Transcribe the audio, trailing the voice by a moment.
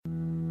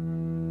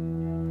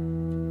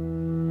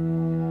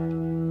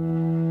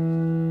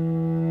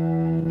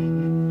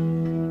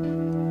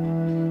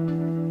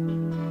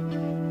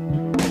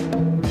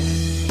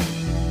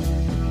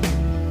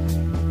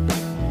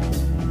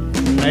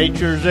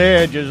Nature's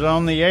Edge is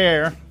on the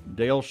air.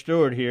 Dale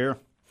Stewart here.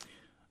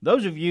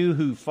 Those of you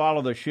who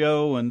follow the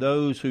show and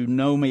those who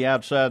know me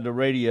outside the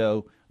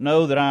radio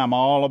know that I'm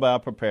all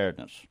about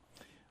preparedness.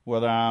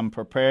 Whether I'm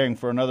preparing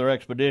for another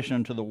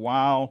expedition to the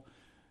wild,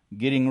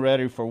 getting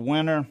ready for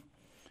winter,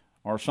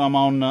 or some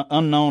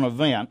unknown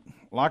event,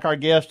 like our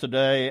guest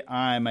today,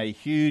 I am a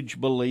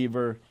huge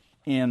believer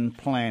in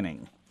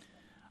planning.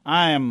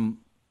 I am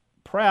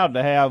proud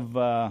to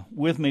have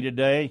with me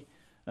today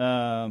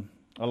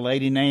a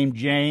lady named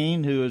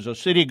Jane, who is a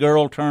city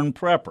girl turned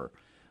prepper.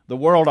 The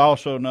world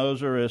also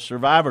knows her as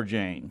Survivor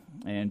Jane,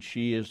 and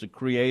she is the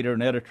creator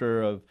and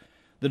editor of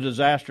the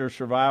disaster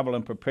survival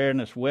and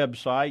preparedness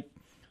website,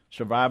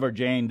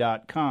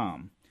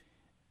 survivorjane.com.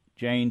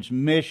 Jane's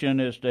mission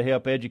is to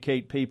help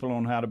educate people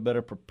on how to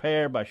better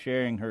prepare by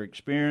sharing her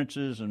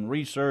experiences and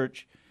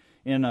research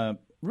in a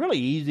really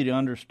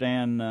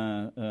easy-to-understand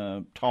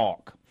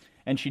talk.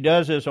 And she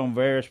does this on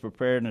various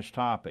preparedness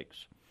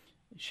topics.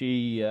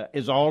 She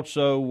is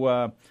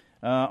also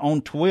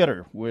on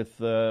Twitter with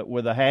a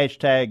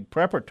hashtag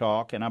Prepper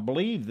Talk, and I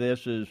believe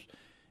this is,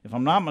 if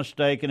I'm not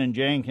mistaken, and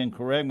Jane can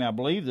correct me, I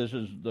believe this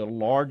is the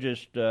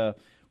largest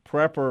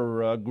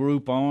prepper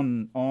group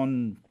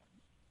on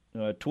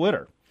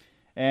Twitter.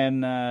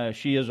 And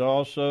she is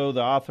also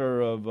the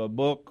author of a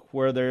book,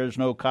 Where There Is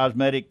No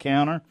Cosmetic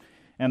Counter,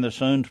 and the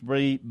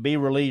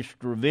soon-to-be-released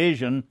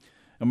revision,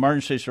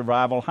 Emergency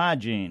Survival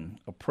Hygiene,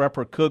 a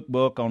prepper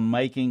cookbook on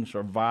making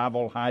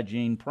survival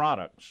hygiene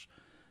products.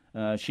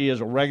 She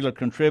is a regular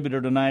contributor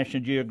to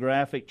National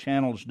Geographic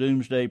Channel's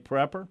Doomsday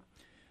Prepper,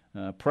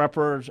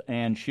 Preppers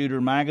and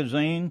Shooter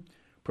Magazine,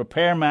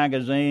 Prepare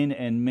Magazine,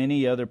 and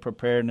many other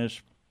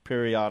preparedness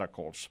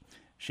periodicals.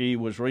 She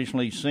was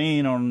recently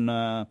seen on,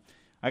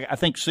 I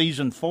think,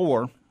 Season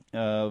 4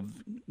 of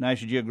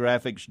National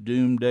Geographic's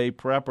Doomsday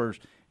Preppers,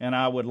 and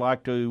I would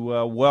like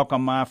to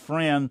welcome my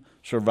friend,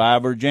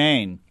 Survivor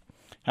Jane.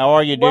 How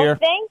are you, dear? Well,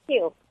 thank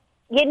you.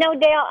 You know,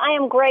 Dale, I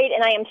am great,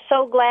 and I am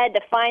so glad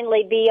to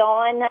finally be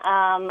on.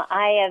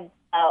 I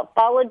have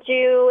followed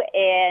you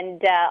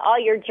and all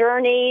your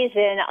journeys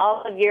and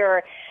all of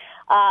your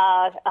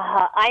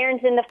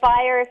irons in the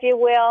fire, if you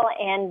will,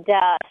 and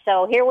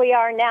so here we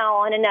are now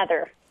on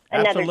another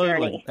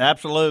journey.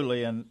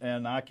 Absolutely,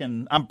 and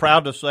I'm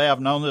proud to say I've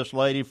known this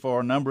lady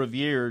for a number of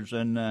years,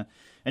 and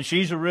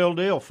she's a real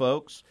deal,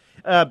 folks.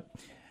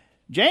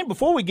 Jane,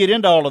 before we get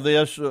into all of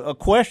this, a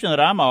question that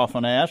I'm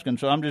often asked, and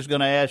so I'm just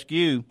going to ask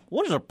you,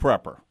 what is a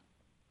prepper?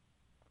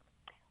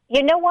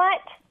 You know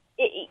what?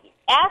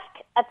 Ask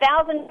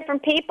 1,000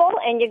 different people,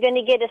 and you're going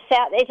to get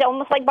it's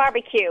almost like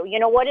barbecue. You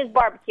know, what is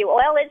barbecue?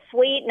 Well, it's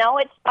sweet. No,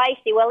 it's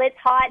spicy. Well, it's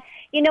hot.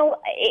 You know,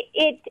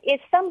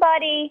 it's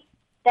somebody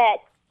that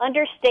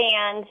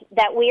understands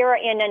that we are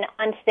in an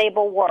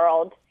unstable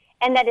world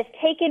and that is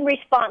taking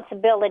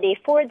responsibility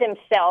for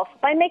themselves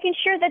by making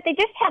sure that they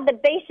just have the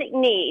basic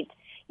needs.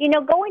 You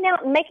know, going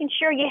out and making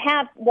sure you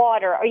have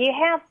water or you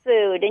have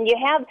food and you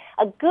have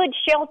a good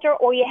shelter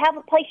or you have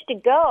a place to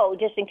go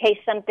just in case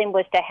something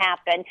was to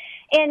happen.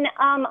 And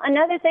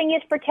another thing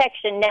is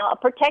protection. Now,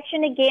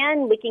 protection,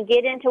 again, we can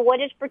get into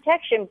what is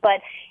protection,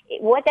 but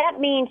what that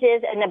means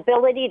is an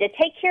ability to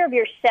take care of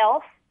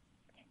yourself,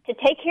 to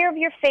take care of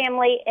your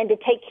family, and to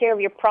take care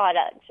of your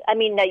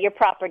your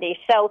property.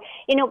 So,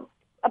 you know,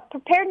 a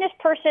preparedness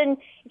person,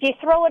 if you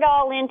throw it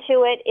all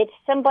into it, it's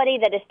somebody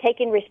that is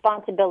taking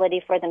responsibility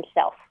for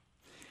themselves.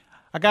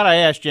 I got to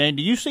ask, Jane,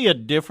 do you see a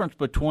difference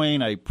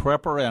between a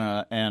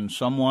prepper and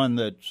someone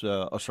that's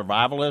a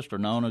survivalist or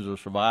known as a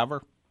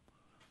survivor?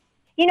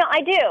 You know,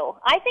 I do.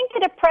 I think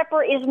that a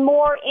prepper is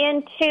more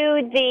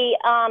into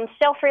the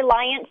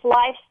self-reliance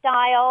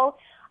lifestyle.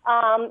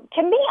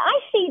 To me, I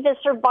see the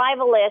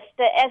survivalist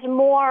as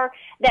more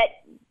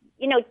that,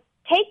 you know,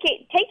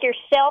 take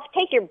yourself,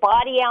 take your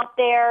body out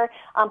there,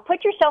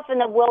 put yourself in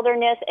the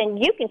wilderness, and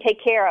you can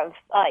take care of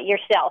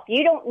yourself.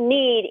 You don't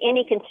need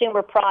any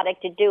consumer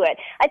product to do it.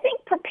 I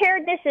think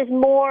preparedness is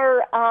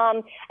more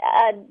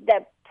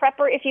the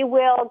prepper, if you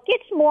will,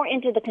 gets more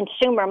into the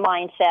consumer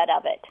mindset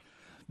of it.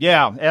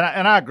 Yeah,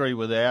 and I agree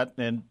with that,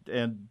 and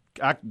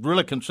I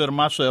really consider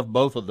myself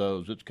both of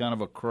those. It's kind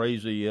of a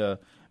crazy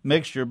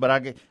mixture, but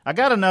I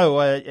got to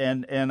know,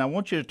 and I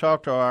want you to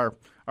talk to our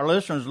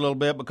listeners a little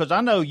bit, because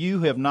I know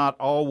you have not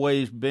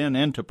always been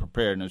into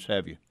preparedness,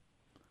 have you?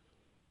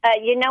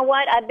 You know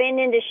what? I've been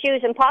into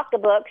shoes and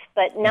pocketbooks,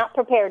 but not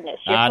preparedness.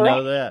 You're I correct.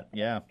 know that,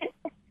 yeah.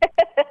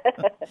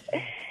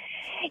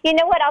 You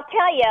know what? I'll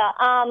tell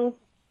you,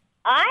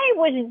 I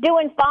was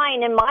doing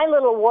fine in my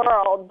little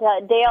world,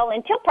 Dale,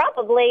 until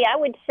probably, I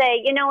would say,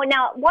 you know,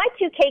 now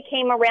Y2K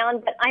came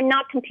around, but I'm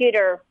not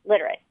computer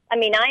literate. I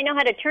mean, I know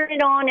how to turn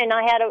it on, and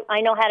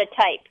I know how to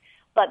type.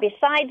 But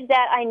besides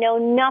that, I know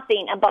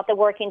nothing about the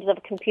workings of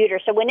a computer.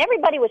 So when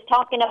everybody was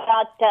talking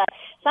about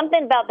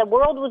something about the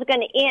world was going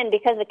to end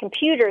because the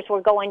computers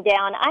were going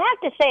down, I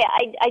have to say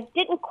I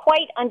didn't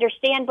quite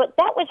understand, but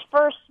that was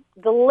first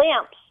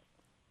glimpse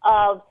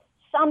of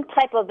some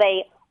type of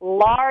a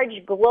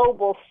large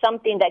global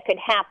something that could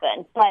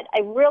happen. But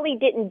I really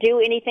didn't do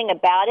anything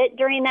about it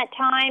during that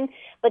time.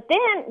 But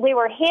then we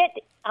were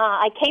hit.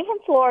 I came from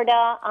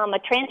Florida, a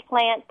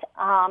transplant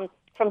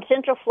from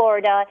Central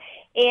Florida,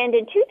 and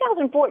in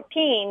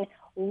 2014,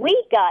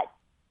 we got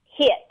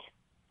hit.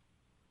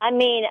 I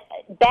mean,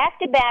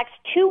 back-to-backs,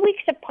 2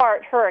 weeks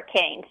apart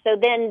hurricanes. So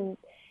then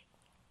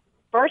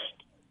first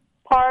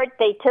part,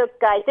 they took,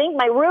 I think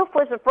my roof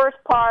was the first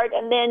part,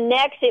 and then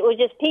next it was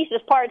just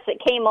parts that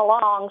came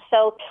along.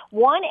 So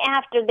one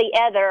after the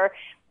other,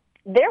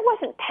 there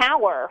wasn't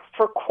power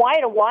for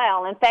quite a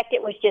while. In fact,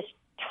 it was just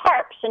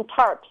tarps and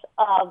tarps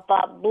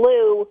of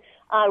blue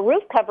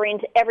roof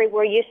coverings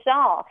everywhere you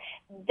saw.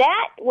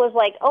 That was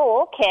like,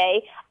 oh,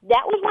 okay.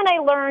 That was when I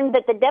learned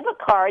that the debit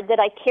card that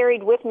I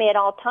carried with me at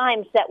all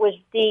times, that was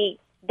the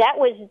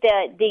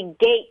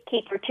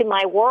gatekeeper to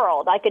my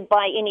world. I could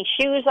buy any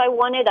shoes I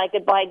wanted. I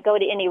could go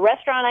to any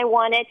restaurant I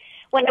wanted.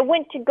 When I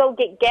went to go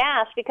get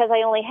gas, because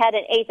I only had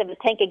an eighth of a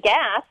tank of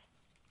gas,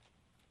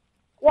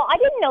 well, I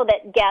didn't know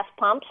that gas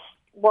pumps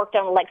worked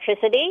on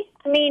electricity.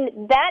 I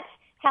mean, that's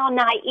how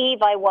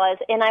naive I was.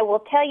 And I will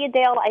tell you,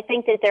 Dale, I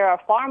think that there are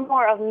far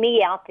more of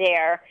me out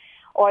there,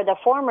 or the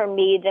former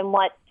me, than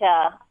what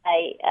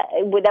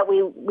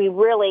we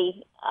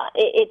really.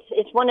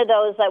 It's one of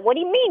those. What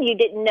do you mean you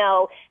didn't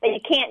know that you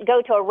can't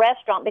go to a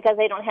restaurant because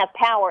they don't have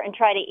power and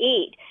try to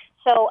eat?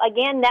 So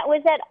again, that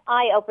was that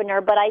eye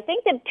opener. But I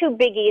think the two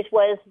biggies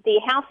was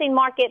the housing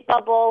market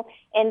bubble,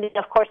 and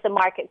of course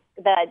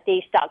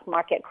the stock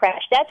market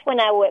crash. That's when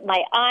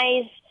my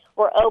eyes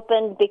were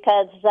opened,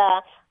 because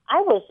I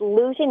was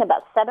losing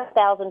about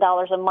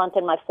 $7,000 a month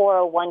in my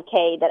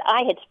 401k that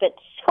I had spent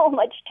so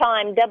much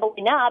time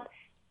doubling up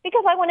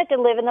because I wanted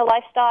to live in the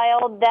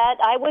lifestyle that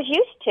I was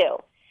used to.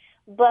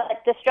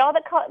 But the straw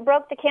that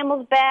broke the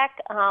camel's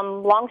back,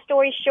 long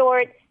story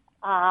short,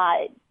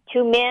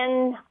 two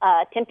men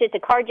attempted to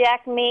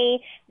carjack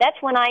me. That's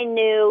when I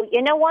knew,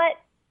 you know what?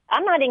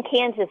 I'm not in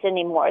Kansas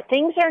anymore.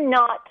 Things are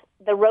not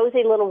the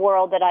rosy little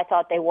world that I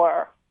thought they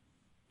were.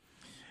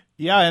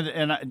 Yeah,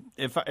 and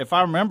if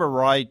I remember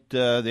right,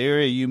 the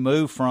area you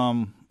moved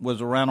from was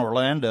around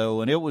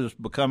Orlando, and it was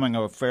becoming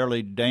a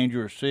fairly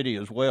dangerous city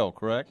as well,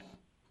 correct?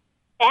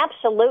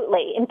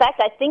 Absolutely. In fact,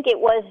 I think it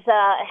was,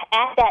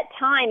 at that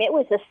time, it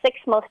was the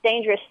sixth most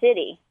dangerous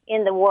city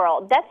in the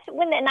world. That's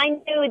when, and I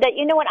knew that,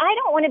 you know what, I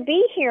don't want to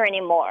be here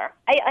anymore.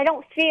 I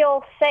don't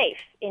feel safe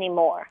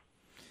anymore.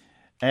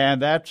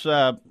 And that's,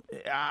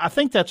 I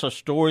think that's a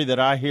story that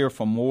I hear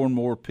from more and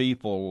more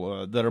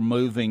people that are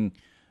moving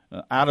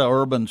out of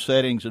urban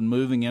settings and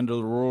moving into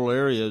the rural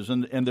areas,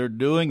 and they're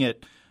doing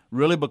it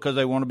really because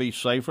they want to be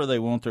safer, they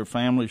want their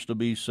families to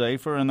be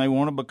safer, and they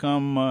want to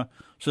become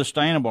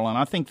sustainable. And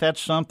I think that's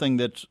something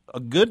that's a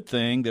good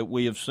thing that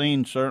we have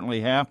seen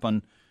certainly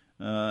happen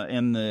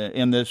in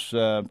this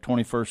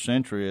 21st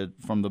century,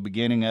 from the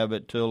beginning of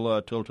it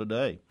till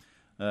today.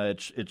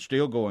 It's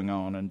still going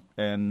on,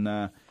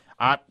 and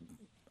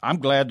I'm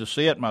glad to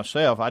see it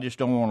myself. I just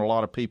don't want a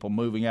lot of people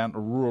moving out in the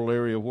rural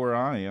area where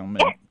I am.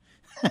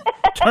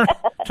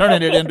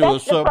 Turning it into a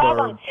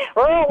suburb.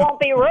 Rural won't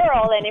be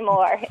rural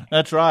anymore.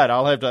 That's right.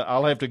 I'll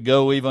have to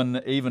go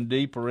even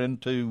deeper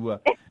into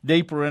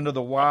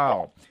the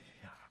wild.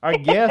 Our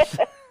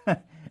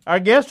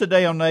guest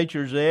today on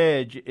Nature's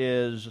Edge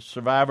is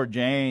Survivor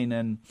Jane,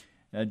 and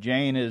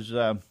Jane is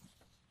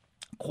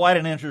quite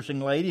an interesting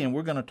lady, and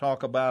we're going to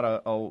talk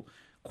about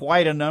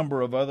quite a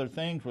number of other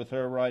things with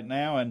her right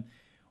now. And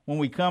when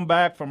we come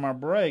back from our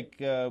break,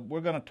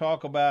 we're going to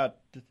talk about,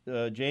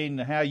 Jane,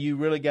 how you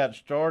really got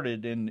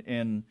started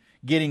in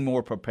getting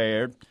more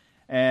prepared.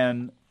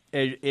 And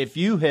if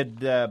you had,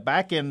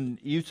 back in,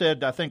 you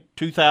said, I think,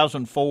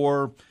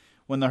 2004,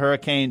 when the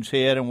hurricanes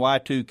hit and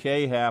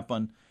Y2K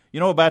happened, you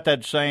know, about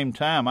that same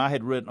time, I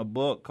had written a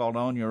book called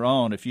On Your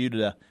Own. If you'd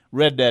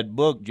read that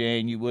book,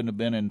 Jane, you wouldn't have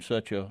been in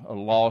such a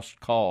lost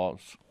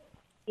cause.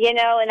 You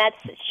know, and that's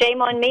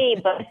shame on me,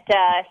 but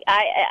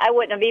I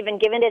wouldn't have even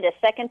given it a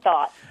second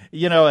thought.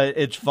 You know,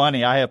 it's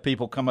funny. I have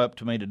people come up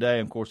to me today.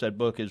 Of course, that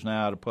book is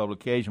now out of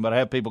publication, but I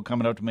have people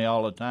coming up to me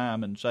all the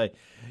time and say,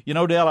 you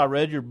know, Dale, I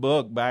read your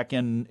book back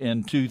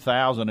in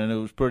 2000, and it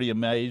was pretty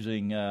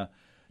amazing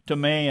to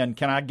me, and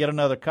can I get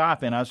another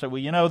copy? And I said,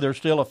 well, you know, there's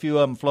still a few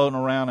of them floating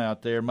around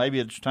out there. Maybe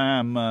it's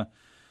time I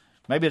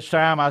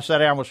sat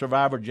down with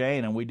Survivor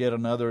Jane and we did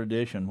another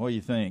edition. What do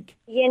you think?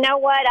 You know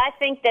what? I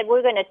think that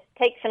we're going to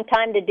take some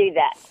time to do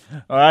that.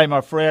 All right,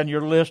 my friend,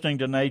 you're listening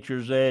to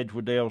Nature's Edge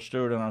with Dale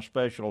Stewart and our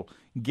special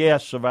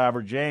guest,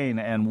 Survivor Jane,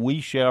 and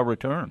we shall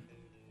return.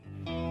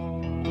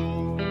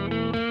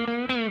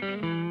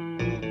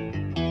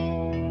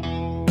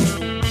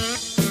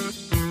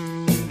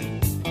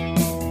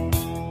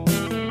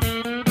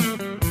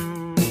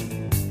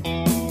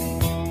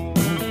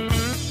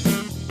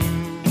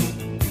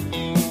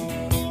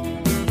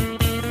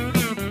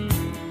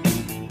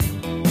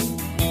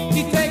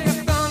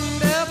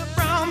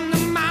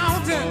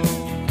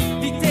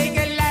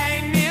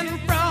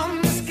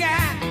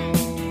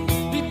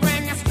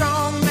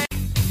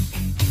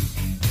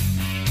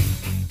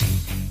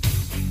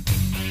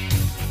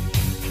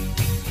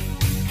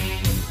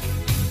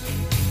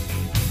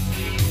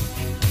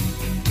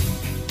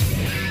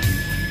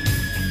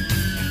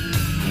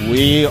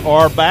 We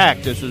are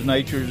back. This is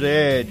Nature's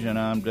Edge, and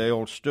I'm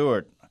Dale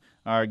Stewart.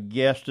 Our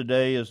guest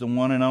today is the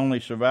one and only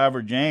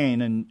survivor,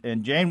 Jane.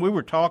 And Jane, we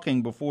were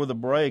talking before the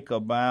break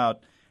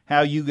about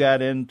how you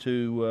got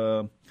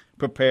into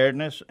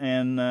preparedness,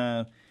 and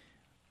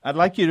I'd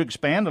like you to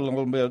expand a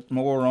little bit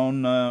more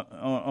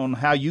on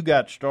how you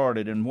got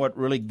started and what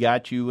really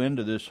got you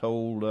into this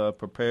whole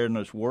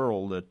preparedness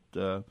world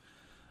that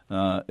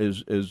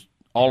is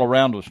all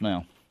around us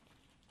now.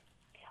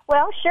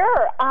 Well,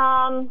 sure.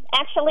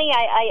 Actually,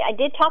 I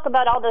did talk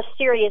about all those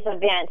serious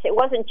events. It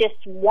wasn't just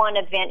one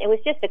event. It was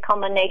just a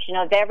combination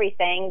of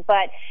everything.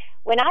 But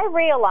when I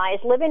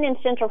realized, living in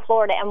Central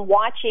Florida and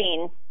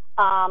watching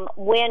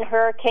when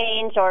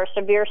hurricanes or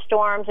severe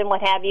storms and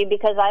what have you,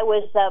 because I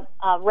was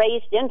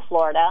raised in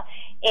Florida,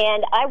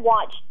 and I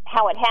watched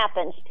how it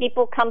happens.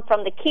 People come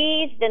from the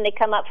Keys, then they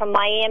come up from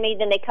Miami,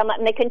 then they come up,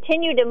 and they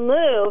continue to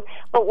move.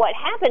 But what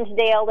happens,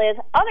 Dale, is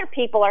other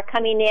people are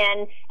coming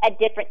in at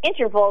different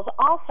intervals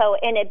also,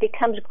 and it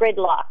becomes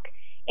gridlock.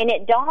 And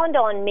it dawned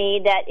on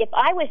me that if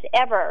I was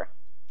ever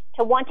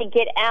to want to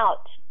get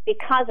out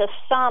because of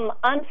some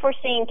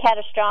unforeseen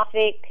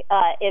catastrophic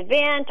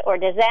event or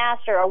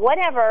disaster or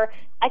whatever,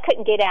 I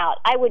couldn't get out.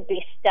 I would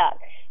be stuck.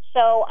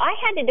 So I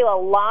had to do a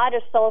lot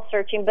of soul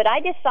searching, but I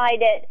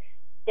decided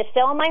to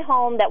sell my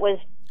home that was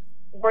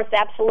worth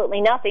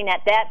absolutely nothing at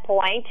that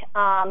point.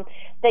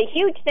 The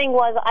huge thing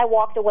was I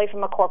walked away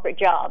from a corporate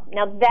job.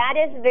 Now, that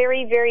is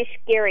very, very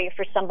scary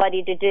for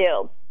somebody to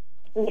do,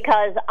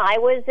 because I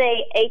was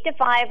a 8 to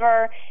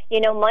 5er,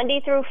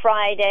 Monday through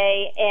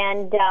Friday,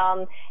 and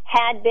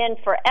had been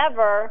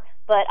forever.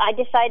 But I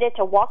decided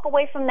to walk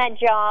away from that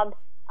job,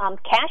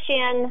 cash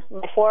in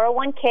my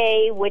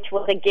 401k, which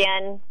was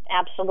again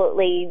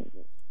absolutely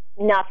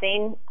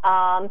nothing,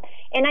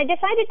 and I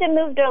decided to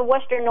move to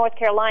Western North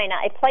Carolina,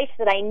 a place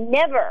that I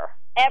never,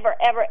 ever,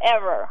 ever,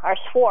 ever, or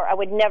swore I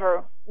would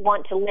never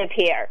want to live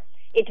here.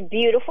 It's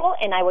beautiful,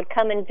 and I would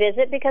come and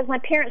visit because my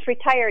parents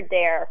retired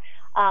there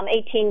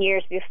 18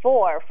 years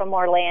before from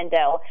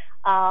Orlando.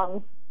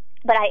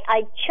 But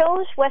I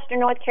chose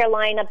Western North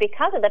Carolina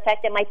because of the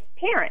fact that my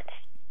parents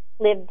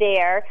lived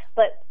there,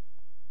 but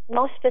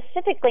most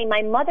specifically,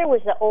 my mother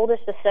was the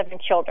oldest of 7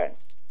 children.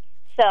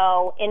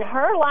 So in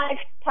her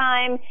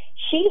lifetime,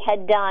 she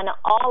had done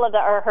all of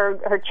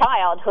her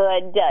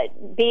childhood,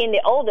 being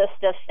the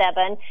oldest of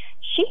 7.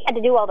 She had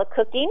to do all the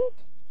cooking.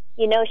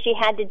 She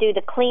had to do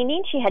the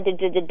cleaning. She had to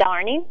do the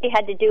darning. She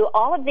had to do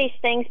all of these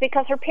things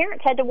because her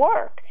parents had to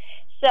work.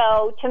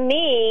 So to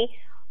me,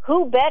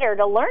 who better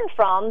to learn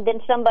from than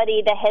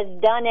somebody that has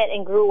done it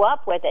and grew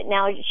up with it?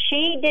 Now,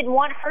 she didn't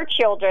want her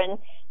children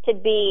to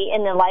be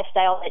in the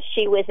lifestyle that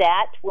she was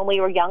at when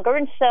we were younger,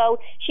 and so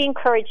she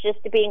encouraged us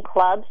to be in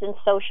clubs and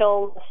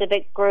social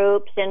civic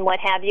groups and what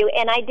have you,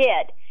 and I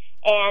did.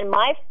 And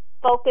my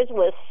focus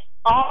was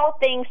all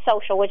things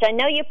social, which I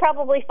know you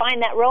probably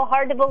find that real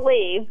hard to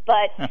believe,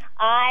 but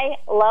I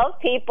love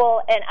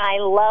people, and I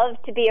love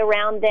to be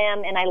around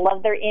them, and I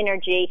love their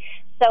energy.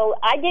 So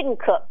I didn't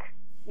cook.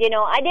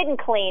 I didn't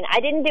clean. I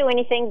didn't do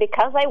anything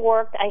because I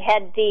worked. I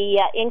had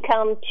the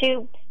income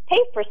to pay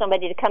for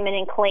somebody to come in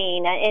and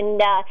clean,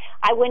 and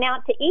I went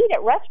out to eat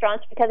at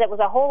restaurants because it was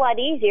a whole lot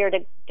easier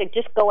to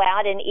just go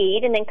out and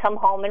eat and then come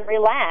home and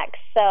relax.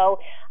 So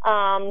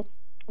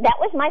that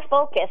was my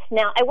focus.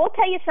 Now, I will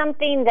tell you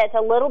something that's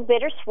a little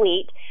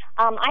bittersweet.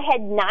 I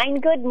had 9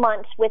 good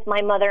months with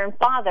my mother and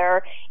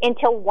father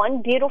until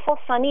one beautiful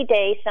sunny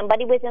day,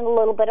 somebody was in a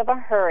little bit of a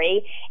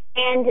hurry,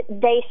 and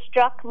they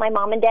struck my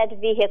mom and dad's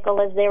vehicle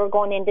as they were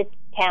going into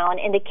town,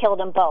 and they killed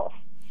them both.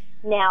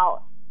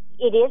 Now,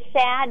 it is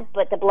sad,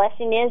 but the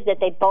blessing is that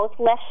they both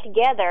left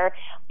together.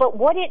 But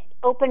what it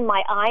opened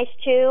my eyes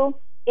to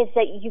is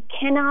that you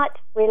cannot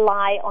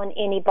rely on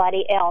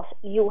anybody else.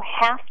 You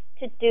have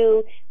to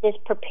do this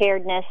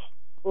preparedness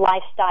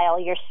lifestyle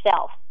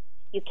yourself.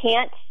 You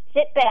can't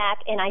sit back,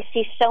 and I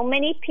see so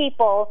many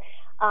people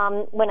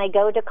when I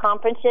go to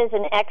conferences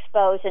and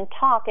expos and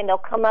talk, and they'll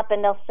come up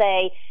and they'll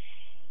say,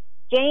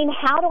 Jane,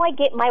 how do I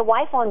get my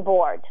wife on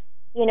board?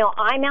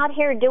 I'm out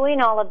here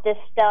doing all of this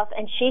stuff,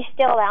 and she's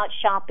still out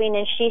shopping,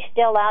 and she's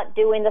still out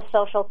doing the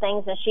social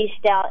things, and she's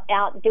still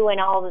out doing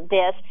all of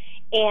this.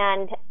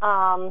 And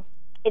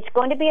it's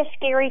going to be a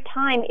scary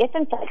time if,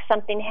 in fact,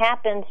 something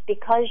happens,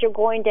 because you're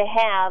going to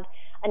have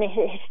a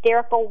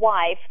hysterical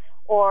wife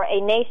or a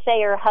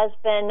naysayer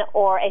husband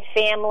or a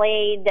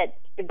family that's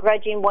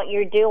begrudging what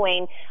you're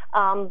doing.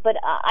 But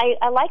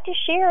I like to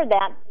share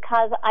that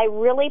because I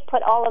really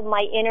put all of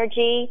my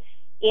energy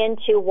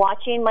into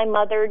watching my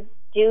mother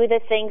do the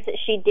things that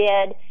she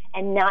did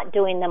and not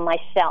doing them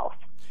myself.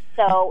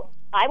 So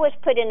I was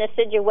put in a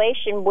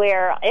situation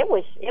where it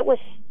was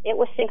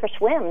sink or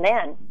swim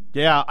then.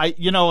 Yeah,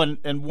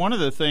 and one of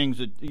the things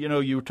that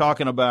you were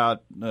talking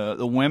about,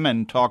 the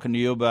women talking to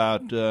you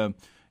about,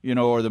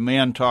 or the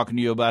men talking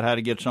to you about how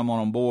to get someone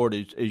on board.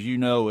 As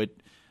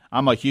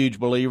I'm a huge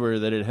believer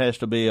that it has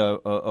to be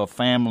a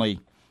family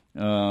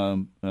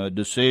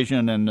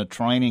decision, and the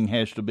training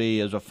has to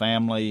be as a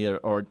family,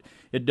 or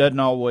it doesn't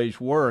always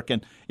work.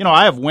 And,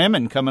 I have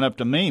women coming up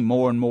to me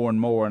more and more and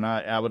more, and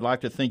I would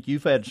like to think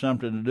you've had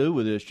something to do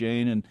with this,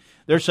 Jane. And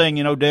they're saying,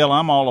 Dale,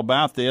 I'm all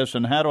about this,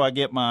 and how do I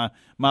get my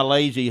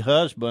lazy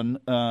husband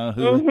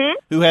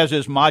who has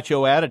this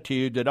macho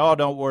attitude that,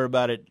 don't worry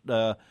about it,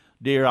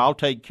 dear, I'll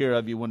take care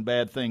of you when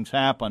bad things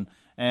happen.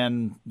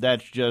 And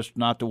that's just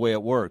not the way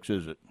it works,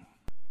 is it?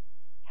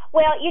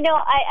 Well,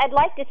 I'd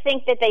like to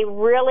think that they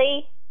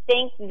really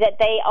think that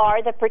they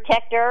are the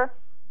protector,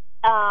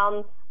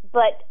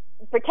 but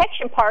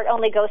protection part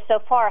only goes so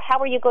far. How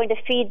are you going to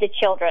feed the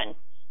children?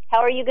 How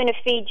are you going to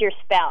feed your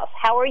spouse?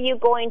 How are you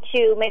going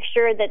to make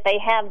sure that they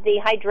have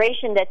the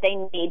hydration that they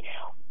need?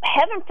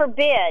 Heaven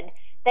forbid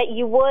that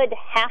you would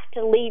have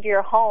to leave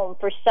your home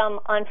for some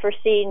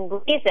unforeseen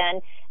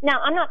reason.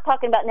 Now, I'm not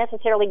talking about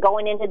necessarily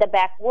going into the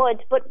backwoods,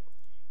 but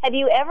have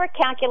you ever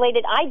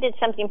calculated? I did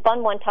something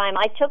fun one time.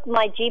 I took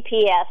my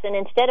GPS, and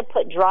instead of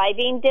put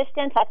driving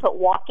distance, I put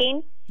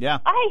walking. Yeah.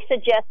 I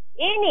suggest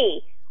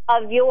any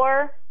of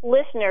your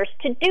listeners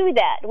to do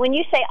that. When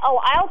you say,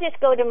 I'll just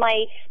go to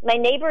my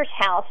neighbor's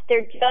house,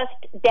 they're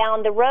just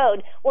down the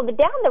road. Well, the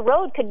down the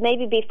road could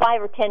maybe be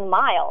 5 or 10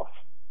 miles.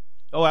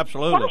 Oh,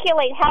 absolutely.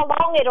 Calculate how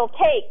long it'll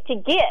take to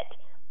get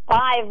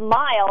 5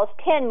 miles,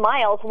 10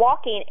 miles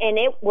walking, and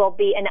it will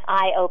be an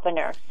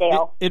eye-opener,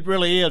 Dale. It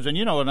really is. And,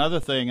 another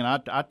thing,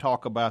 and I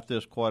talk about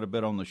this quite a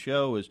bit on the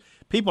show, is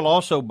people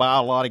also buy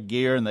a lot of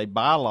gear and they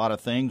buy a lot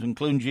of things,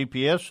 including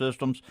GPS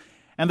systems,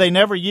 and they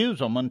never use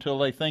them until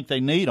they think they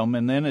need them,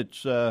 and then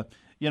it's,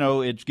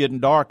 it's getting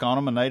dark on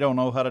them, and they don't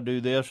know how to do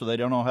this, or they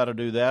don't know how to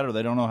do that, or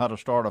they don't know how to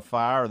start a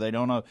fire, or they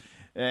don't know.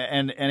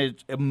 And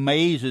it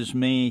amazes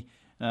me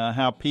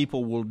how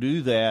people will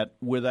do that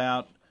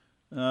without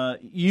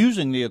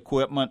using the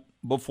equipment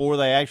before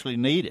they actually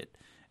need it.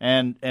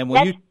 And when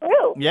That's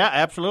true. Yeah,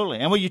 absolutely.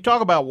 And when you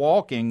talk about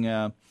walking,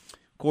 of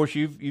course,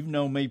 you've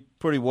known me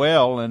pretty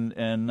well,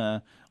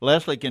 and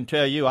Leslie can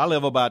tell you I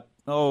live about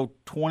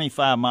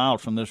 25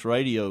 miles from this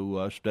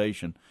radio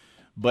station.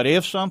 But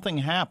if something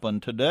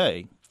happened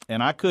today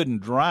and I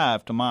couldn't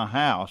drive to my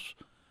house,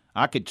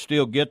 I could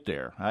still get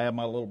there. I have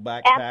my little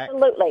backpack.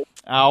 Absolutely.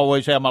 I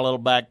always have my little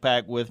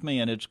backpack with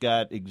me, and it's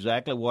got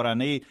exactly what I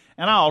need.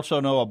 And I also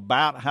know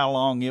about how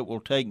long it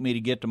will take me to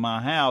get to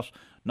my house,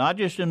 not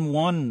just in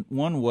one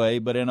way,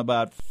 but in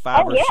about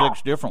 5 or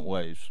 6 different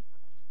ways.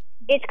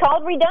 It's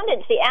called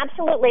redundancy,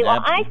 absolutely.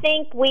 Well, I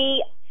think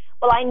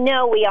I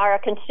know we are a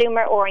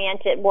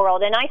consumer-oriented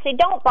world, and I say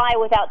don't buy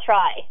without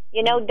try.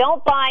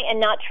 Don't buy and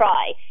not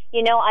try.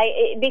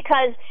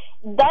 Because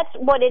that's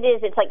what it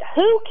is. It's like,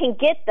 who can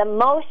get the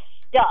most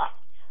stuff?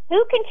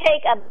 Who can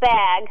take a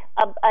bag,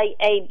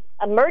 a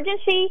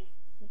emergency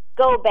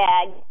go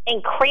bag,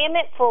 and cram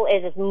it full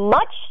of as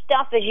much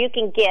stuff as you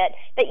can get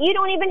that you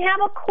don't even have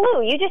a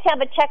clue? You just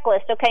have a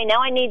checklist. Okay,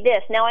 now I need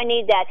this, now I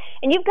need that.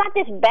 And you've got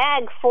this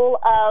bag full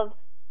of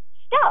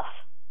stuff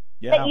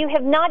that you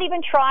have not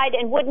even tried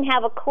and wouldn't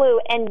have a clue.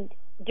 And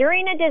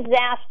during a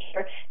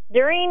disaster,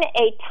 during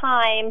a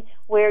time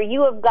where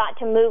you have got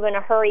to move in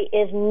a hurry,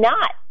 is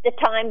not the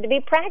time to be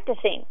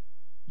practicing.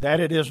 That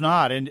it is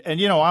not. And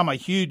I'm a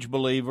huge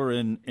believer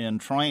in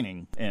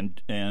training.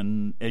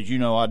 And as you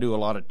know, I do a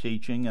lot of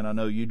teaching, and I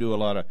know you do a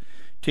lot of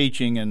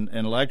teaching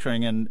and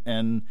lecturing.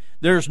 And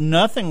there's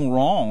nothing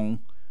wrong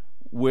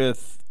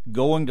with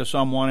going to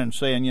someone and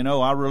saying,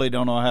 I really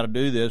don't know how to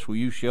do this. Will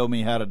you show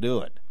me how to do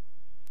it?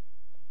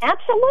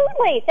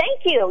 Absolutely. Thank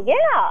you.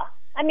 Yeah.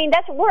 I mean,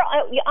 I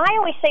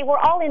always say we're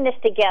all in this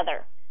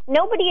together.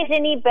 Nobody is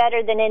any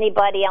better than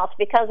anybody else,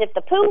 because if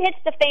the poo hits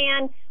the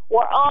fan,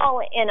 we're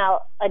all in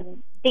a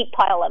deep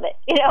pile of it.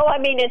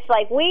 It's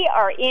like we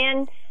are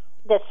in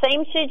the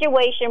same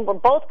situation. We're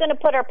both going to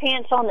put our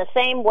pants on the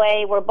same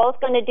way. We're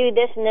both going to do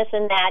this and this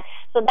and that.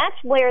 So that's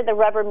where the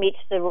rubber meets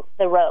the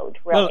road,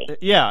 really. Well,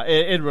 yeah,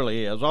 it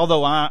really is.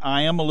 Although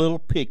I am a little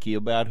picky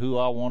about who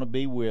I want to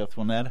be with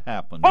when that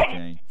happens,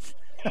 Jane.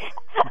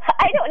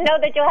 I don't know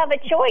that you'll have a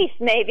choice,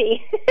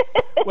 maybe.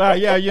 Well,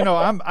 yeah,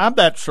 I'm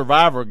that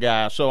survivor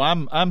guy, so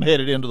I'm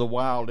headed into the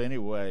wild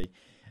anyway.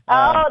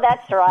 Oh,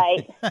 that's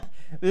right.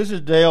 This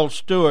is Dale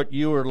Stewart.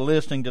 You are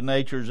listening to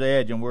Nature's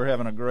Edge, and we're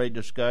having a great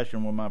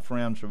discussion with my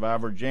friend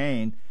Survivor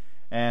Jane,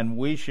 and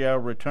we shall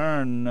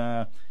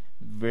return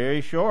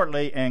very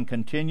shortly and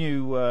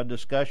continue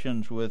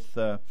discussions with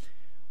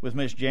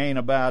Miss Jane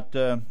about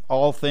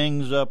all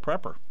things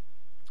prepper.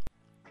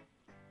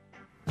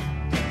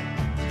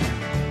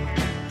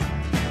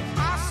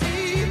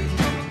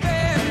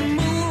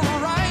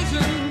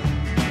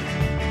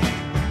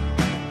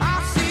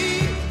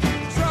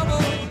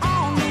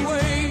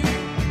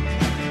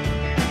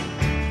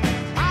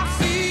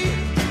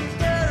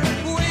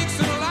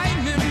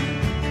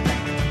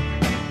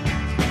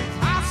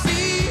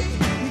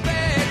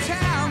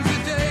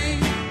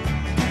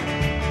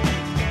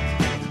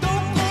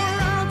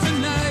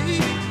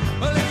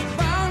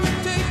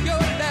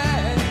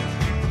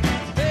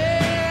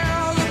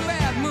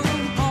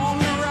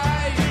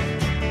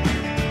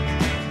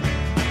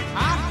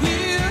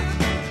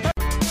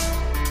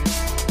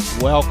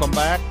 Welcome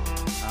back.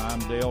 I'm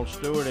Dale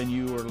Stewart, and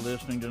you are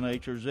listening to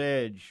Nature's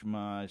Edge.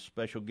 My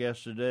special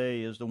guest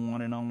today is the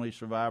one and only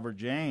Survivor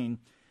Jane.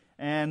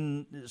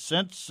 And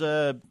since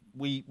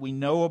we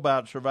know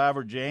about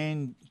Survivor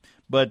Jane,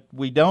 but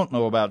we don't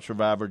know about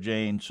Survivor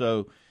Jane,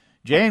 so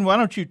Jane, why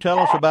don't you tell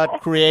us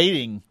about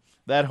creating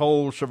that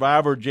whole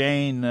Survivor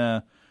Jane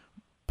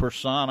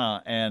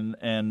persona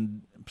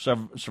and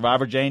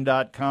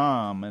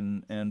SurvivorJane.com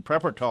and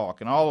Prepper Talk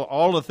and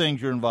all the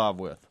things you're involved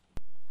with?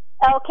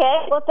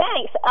 Okay, well,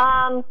 thanks.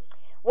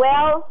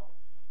 Well,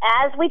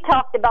 as we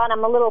talked about,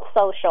 I'm a little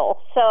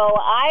social. So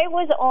I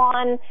was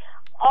on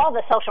all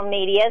the social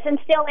medias and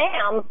still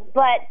am,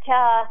 but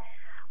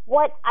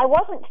what I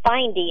wasn't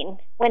finding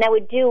when I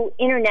would do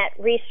internet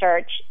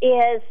research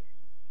is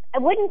I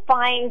wouldn't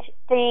find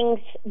things,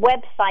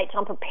 websites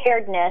on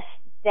preparedness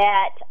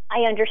that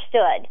I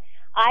understood.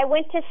 I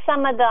went to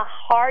some of the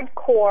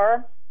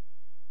hardcore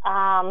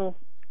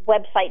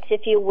websites,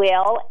 if you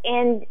will,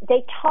 and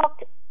they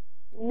talked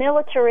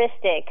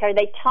militaristic, or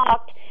they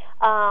talked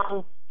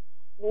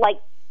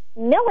like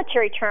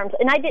military terms,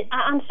 and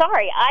I'm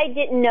sorry, I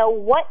didn't know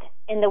what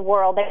in the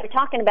world they were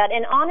talking about.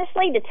 And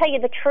honestly, to tell you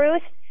the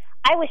truth,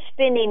 I was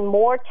spending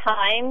more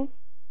time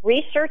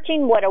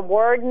researching what a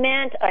word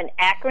meant, an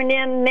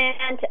acronym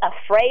meant, a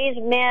phrase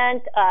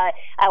meant,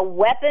 a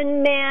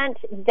weapon meant,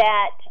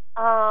 that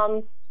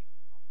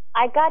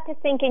I got to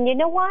thinking, you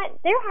know what,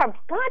 there have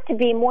got to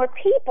be more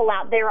people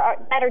out there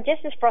that are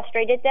just as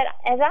frustrated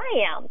as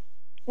I am.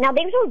 Now,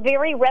 these are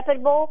very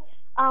reputable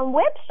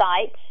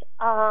websites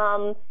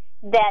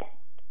that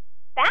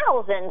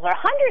thousands or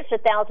hundreds of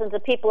thousands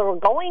of people are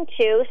going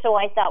to. So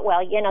I thought,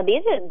 well, you know,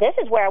 this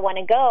is where I want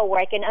to go, where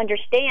I can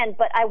understand,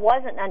 but I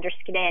wasn't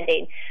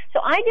understanding. So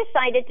I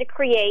decided to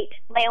create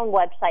my own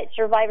website,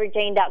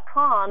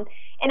 SurvivorJane.com,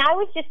 and I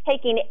was just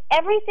taking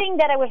everything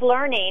that I was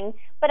learning,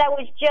 but I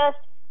was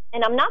just,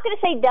 and I'm not going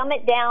to say dumb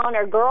it down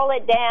or girl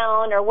it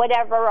down or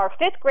whatever, or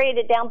fifth grade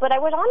it down, but I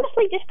was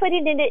honestly just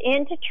putting it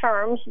into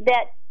terms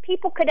that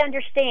people could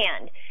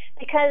understand,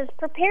 because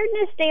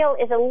preparedness, Dale,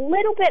 is a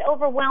little bit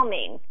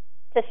overwhelming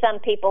to some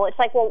people. It's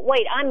like, well,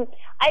 wait,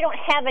 I don't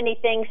have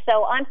anything,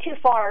 so I'm too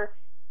far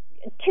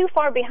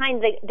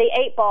behind the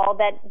eight ball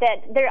that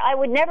I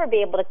would never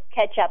be able to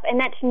catch up, and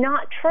that's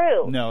not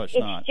true. No, it's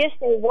not. It's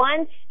just a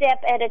one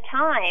step at a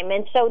time,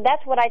 and so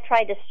that's what I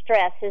try to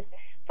stress is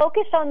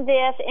focus on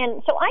this.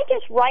 And so I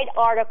just write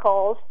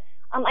articles.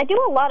 I do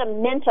a lot of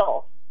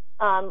mental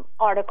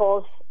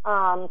articles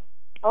on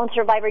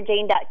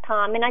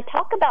SurvivorJane.com, and I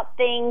talk about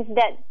things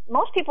that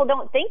most people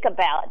don't think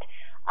about.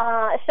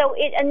 So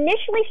it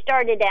initially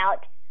started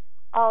out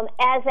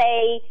as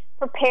a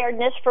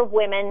preparedness for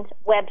women's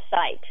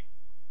website.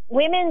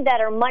 Women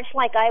that are much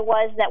like I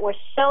was, that were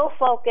so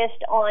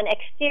focused on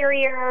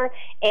exterior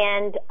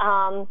and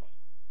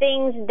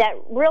things that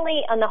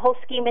really, on the whole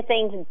scheme of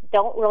things,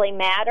 don't really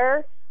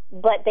matter,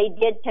 but they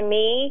did to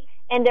me.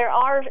 And there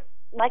are,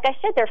 like I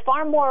said, there's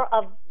far more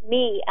of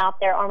me out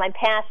there, or my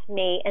past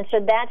me, and so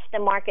that's the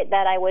market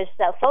that I was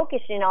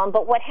focusing on.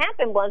 But what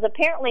happened was,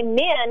 apparently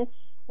men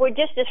were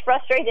just as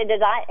frustrated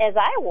as I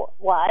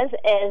was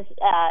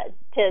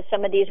to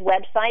some of these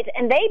websites,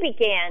 and they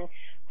began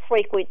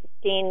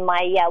frequenting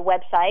my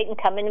website and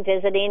coming and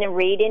visiting and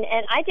reading,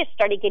 and I just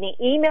started getting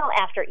email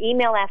after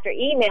email after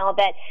email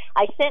that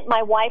I sent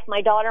my wife,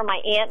 my daughter, my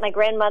aunt, my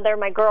grandmother,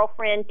 my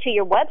girlfriend to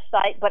your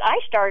website, but I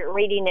started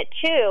reading it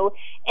too,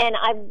 and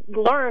I've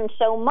learned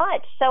so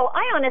much. So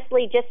I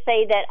honestly just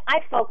say that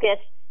I focus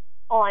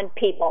on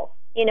people.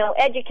 You know,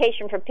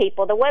 education for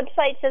people. The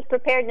website says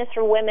preparedness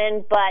for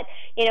women, but,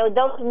 you know,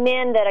 those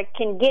men that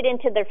can get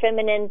into their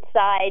feminine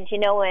side, you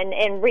know,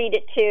 and read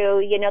it too,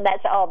 you know,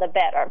 that's all the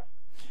better.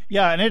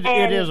 Yeah, and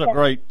it is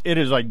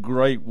a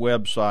great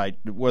website,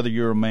 whether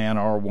you're a man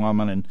or a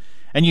woman.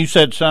 And you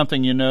said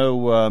something, you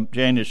know,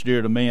 Jane, is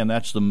dear to me, and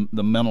that's the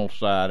mental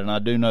side. And I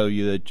do know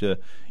that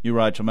you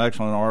write some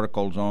excellent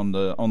articles on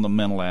the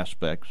mental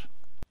aspects.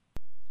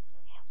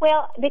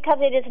 Well, because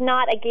it is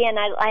not, again,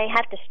 I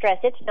have to stress,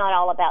 it's not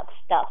all about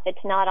stuff.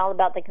 It's not all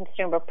about the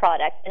consumer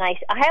product. And I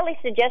highly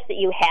suggest that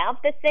you have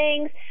the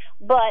things,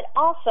 but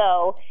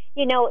also,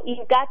 you know,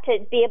 you've got to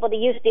be able to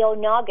use the old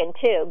noggin,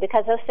 too,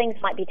 because those things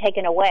might be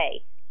taken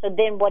away. So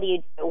then what do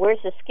you do? Where's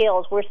the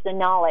skills? Where's the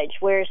knowledge?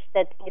 Where's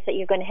the things that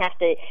you're going to have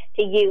to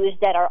use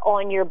that are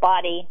on your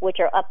body, which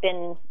are up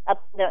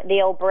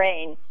the old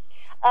brain?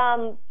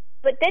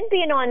 But then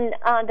being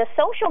on the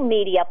social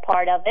media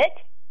part of it,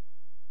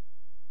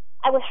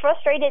 I was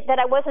frustrated that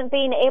I wasn't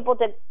being able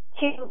to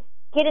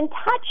get in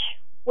touch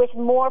with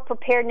more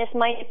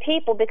preparedness-minded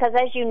people, because,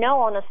 as you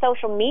know, on the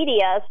social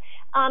medias,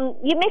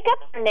 you make up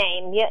your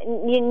name,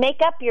 you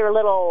make up your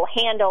little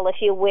handle, if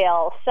you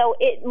will. So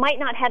it might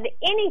not have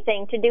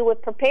anything to do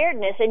with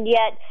preparedness, and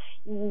yet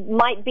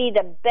might be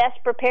the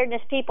best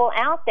preparedness people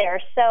out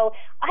there. So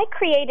I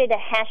created a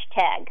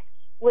hashtag,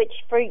 which,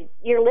 for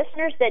your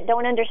listeners that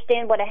don't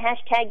understand what a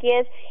hashtag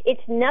is,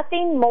 it's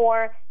nothing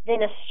more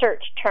than a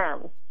search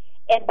term.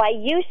 And by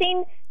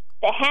using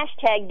the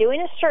hashtag,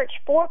 doing a search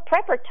for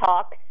Prepper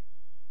Talk,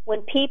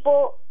 when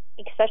people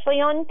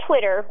especially on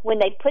Twitter, when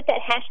they put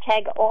that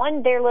hashtag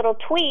on their little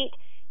tweet,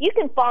 you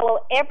can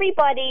follow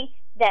everybody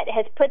that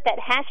has put that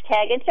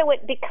hashtag, and so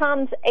it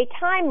becomes a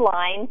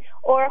timeline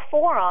or a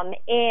forum.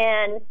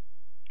 And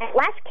at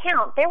last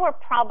count, there were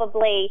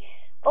probably,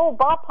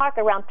 ballpark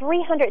around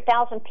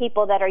 300,000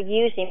 people that are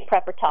using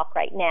Prepper Talk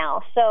right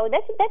now. So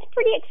that's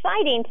pretty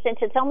exciting since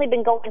it's only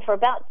been going for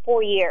about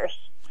 4 years.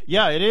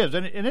 Yeah, it is,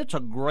 and it's a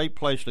great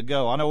place to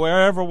go. I know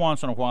every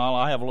once in a while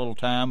I have a little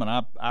time, and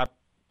I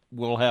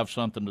will have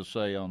something to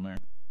say on there.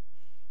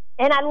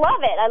 And I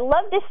love it. I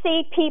love to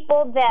see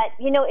people that,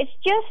 it's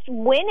just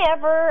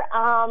whenever.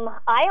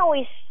 I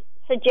always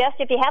suggest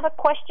if you have a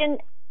question,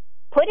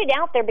 put it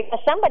out there because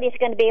somebody's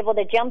going to be able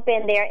to jump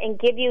in there and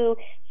give you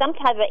some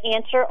type of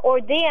answer, or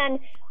then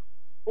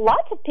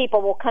lots of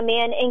people will come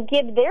in and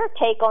give their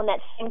take on that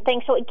same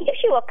thing. So it gives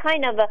you a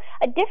kind of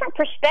a different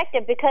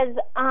perspective because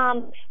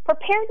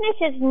preparedness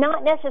is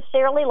not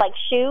necessarily like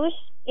shoes.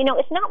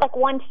 It's not like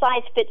one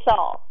size fits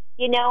all.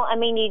 You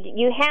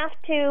have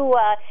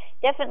to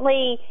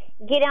definitely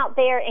get out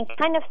there and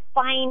kind of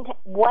find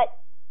what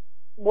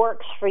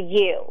works for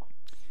you.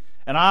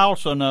 And I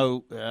also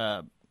know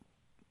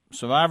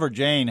Survivor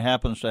Jane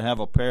happens to have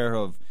a pair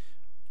of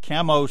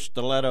camo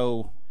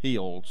stiletto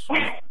heels.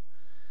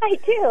 I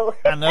do.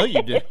 I know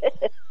you do.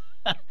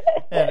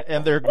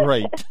 and they're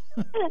great.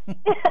 I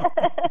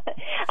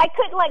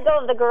couldn't let go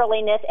of the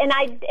girliness,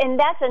 and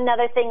that's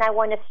another thing I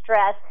want to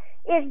stress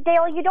is,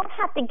 Dale, you don't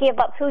have to give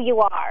up who you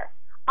are.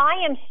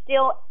 I am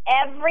still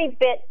every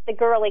bit the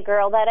girly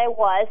girl that I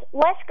was,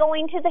 less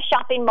going to the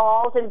shopping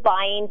malls and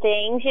buying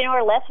things,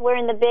 or less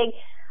wearing the big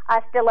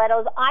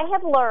stilettos. I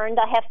have learned,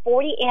 I have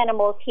 40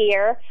 animals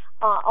here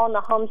on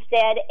the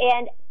homestead,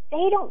 and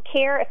they don't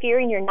care if you're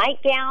in your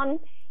nightgown,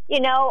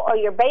 or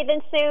your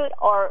bathing suit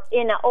or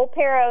in an old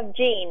pair of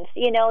jeans.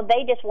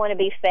 They just want to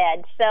be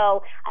fed.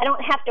 So I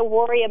don't have to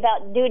worry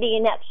about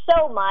dutying up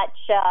so much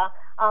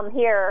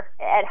here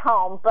at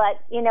home.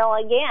 But,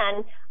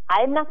 again,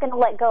 I'm not going to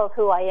let go of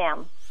who I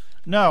am.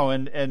 No,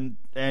 and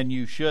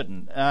you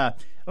shouldn't. As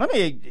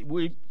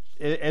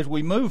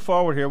we move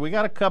forward here, we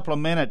got a couple of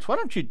minutes. Why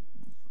don't you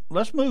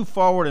let's move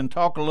forward and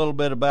talk a little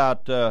bit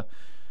about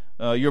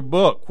your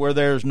book, Where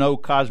There's No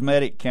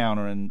Cosmetic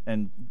Counter,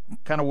 and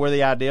kind of where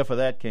the idea for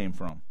that came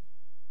from.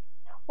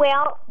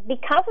 Well,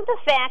 because of the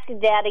fact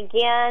that,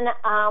 again,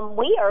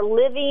 we are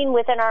living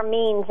within our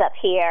means up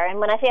here. And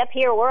when I say up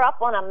here, we're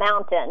up on a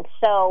mountain.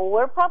 So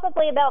we're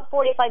probably about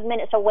 45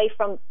 minutes away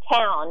from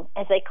town,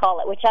 as they call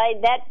it,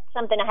 that's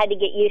something I had to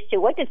get used to.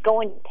 What does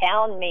going to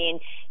town mean?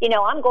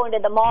 I'm going to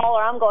the mall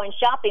or I'm going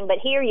shopping, but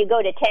here you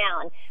go to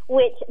town,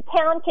 which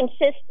town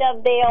consists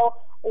of, Dale,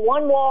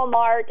 one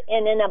Walmart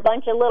and then a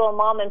bunch of little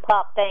mom and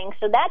pop things.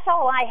 So that's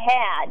all I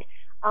had.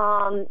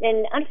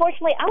 And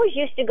unfortunately, I was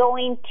used to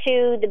going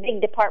to the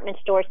big department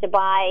stores to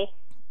buy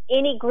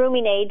any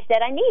grooming aids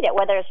that I needed,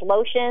 whether it's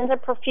lotions or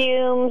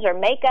perfumes or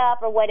makeup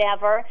or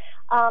whatever.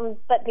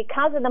 But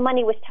because of the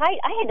money was tight,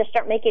 I had to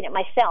start making it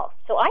myself.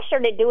 So I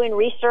started doing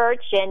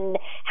research and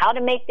how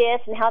to make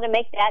this and how to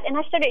make that, and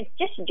I started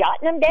just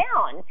jotting them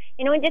down,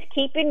 and just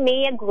keeping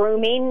me a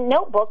grooming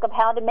notebook of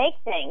how to make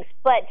things.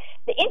 But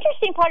the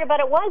interesting part about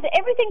it was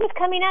everything was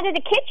coming out of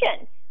the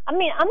kitchen. I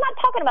mean, I'm not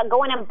talking about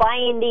going and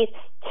buying these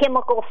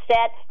chemical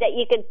sets that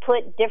you could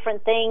put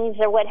different things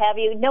or what have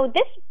you. No,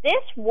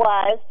 this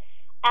was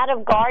out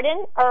of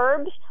garden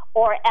herbs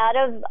or out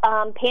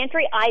of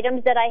pantry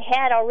items that I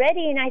had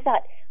already, and I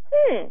thought,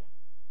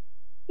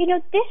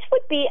 this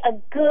would be a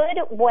good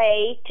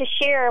way to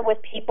share with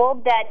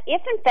people that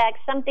if, in fact,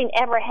 something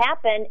ever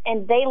happened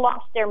and they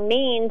lost their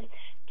means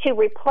to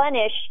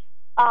replenish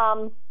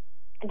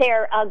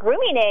their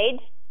grooming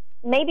aids,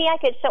 maybe I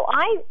could. So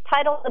I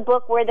titled the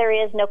book Where There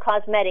Is No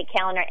Cosmetic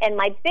Counter, and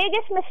my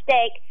biggest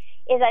mistake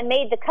is I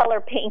made the color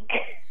pink,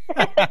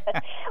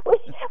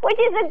 which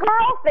is a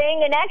girl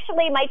thing, and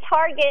actually my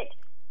target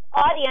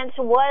audience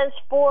was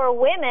for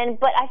women,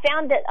 but I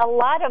found that a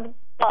lot of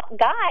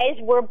guys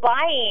were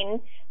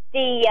buying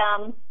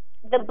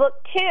the book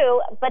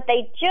too, but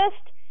they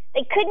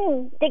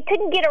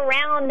couldn't get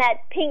around that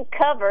pink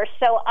cover.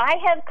 So I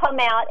have come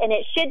out, and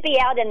it should be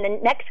out in the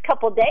next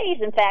couple days,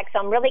 in fact, so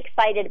I'm really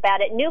excited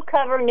about it. New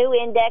cover, new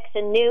index,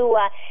 and new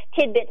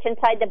tidbits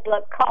inside the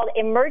book called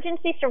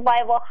Emergency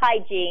Survival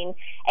Hygiene,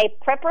 a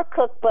prepper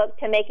cookbook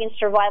to making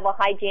survival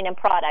hygiene and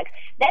products.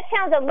 That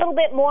sounds a little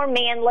bit more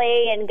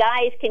manly, and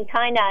guys can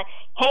kind of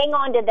hang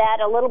on to that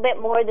a little bit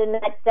more than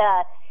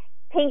that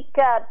pink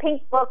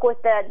book with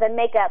the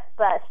makeup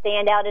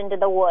stand out into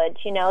the woods,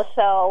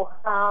 so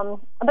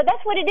but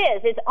that's what it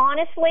is. It's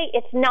honestly,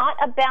 it's not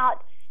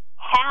about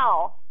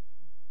how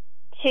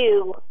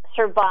to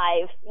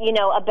survive,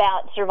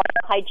 about survival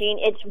hygiene.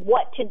 It's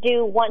what to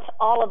do once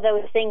all of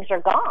those things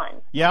are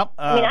gone. Yep.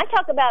 I mean, I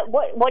talk about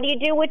what do you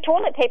do with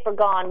toilet paper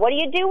gone? What do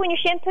you do when your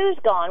shampoo's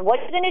gone? What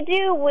are you going to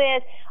do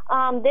with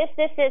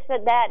this,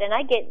 and that? And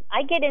I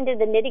get into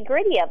the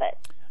nitty-gritty of it.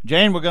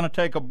 Jane, we're going to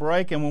take a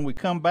break, and when we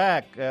come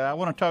back, I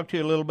want to talk to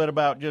you a little bit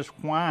about just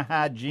why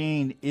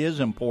hygiene is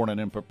important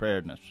in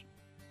preparedness.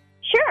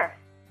 Sure.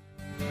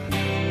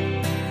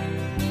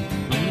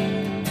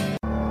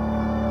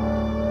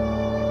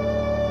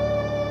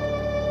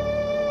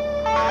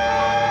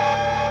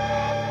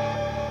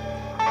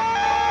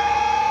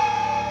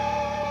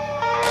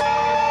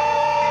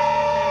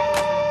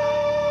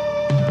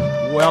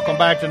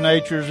 back to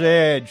Nature's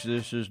Edge.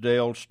 This is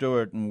Dale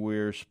Stewart, and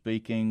we're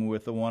speaking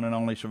with the one and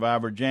only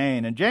survivor,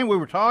 Jane. And Jane, we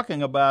were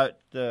talking about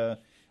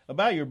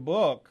your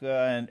book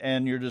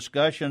and your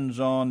discussions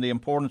on the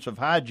importance of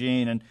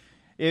hygiene. And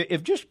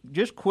if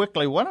just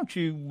quickly, why don't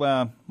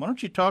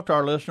you talk to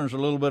our listeners a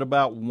little bit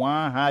about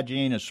why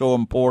hygiene is so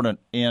important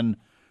in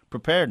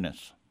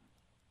preparedness?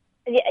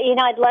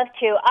 I'd love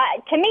to.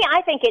 To me,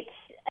 I think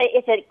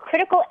it's a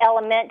critical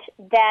element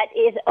that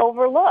is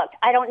overlooked.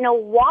 I don't know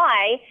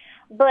why.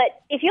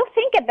 But if you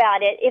think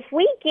about it, if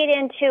we get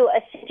into a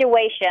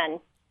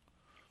situation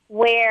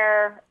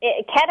where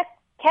a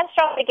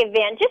catastrophic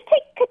event, just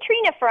take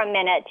Katrina for a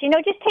minute,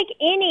 just take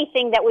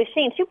anything that we've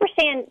seen,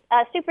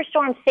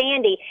 Superstorm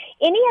Sandy,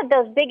 any of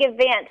those big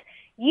events,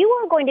 you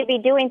are going to be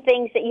doing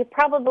things that you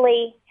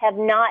probably have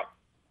not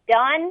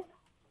done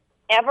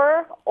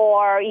ever,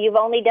 or you've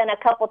only done a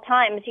couple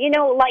times, getting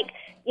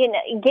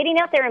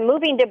out there and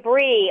moving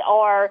debris,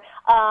 or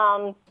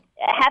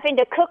having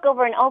to cook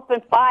over an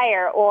open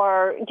fire,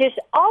 or just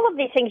all of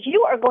these things.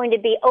 You are going to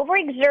be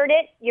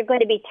overexerted. You're going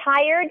to be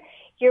tired.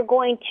 You're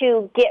going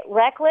to get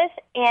reckless.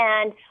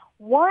 And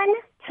one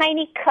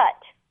tiny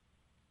cut,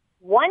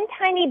 one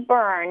tiny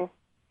burn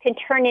can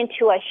turn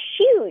into a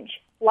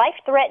huge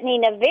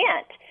life-threatening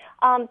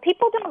event.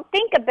 People don't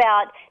think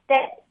about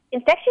that.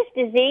 Infectious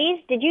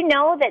disease, did you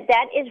know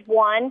that is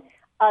one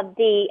of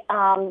the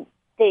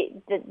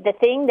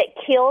thing that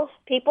kills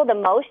people the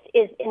most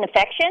is an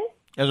infection?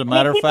 As a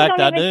matter of fact,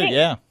 I do,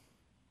 yeah.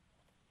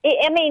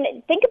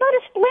 Think about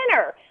a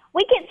splinter.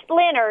 We get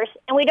splinters,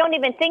 and we don't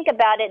even think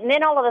about it, and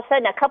then all of a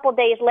sudden, a couple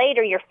days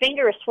later, your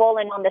finger is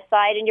swollen on the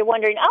side, and you're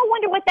wondering, I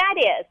wonder what that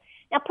is.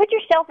 Now, put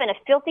yourself in a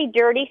filthy,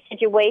 dirty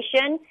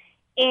situation,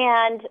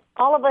 and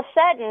all of a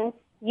sudden,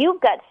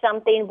 you've got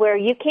something where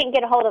you can't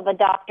get a hold of a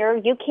doctor,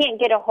 you can't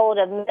get a hold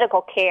of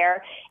medical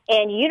care,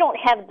 and you don't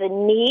have the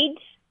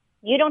needs,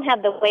 you don't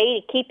have the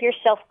way to keep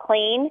yourself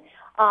clean,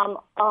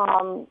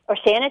 or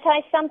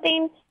sanitize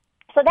something.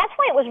 So that's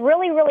why it was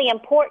really, really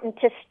important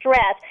to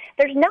stress.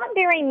 There's not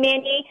very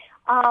many.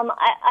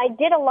 I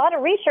did a lot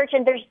of research,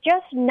 and there's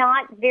just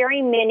not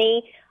very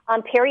many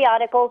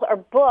periodicals or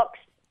books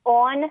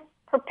on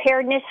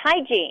preparedness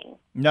hygiene.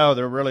 No,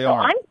 there really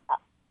aren't.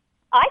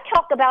 I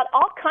talk about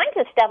all kinds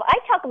of stuff. I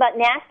talk about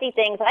nasty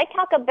things. I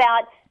talk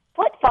about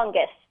foot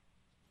fungus,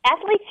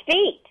 athlete's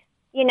feet.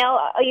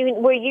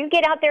 Where you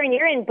get out there and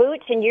you're in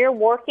boots and you're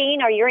working,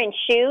 or you're in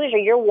shoes, or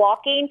you're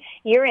walking,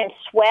 you're in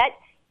sweat,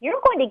 you're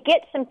going to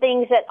get some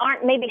things that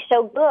aren't maybe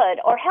so good.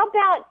 Or how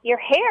about your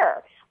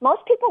hair?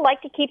 Most people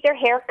like to keep their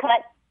hair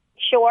cut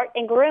short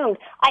and groomed.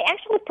 I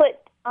actually put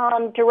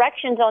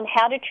directions on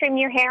how to trim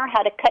your hair,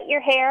 how to cut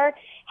your hair,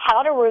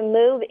 how to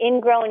remove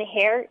ingrown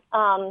hair,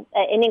 and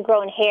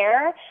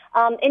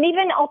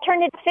even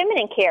alternative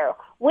feminine care.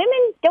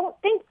 Women don't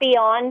think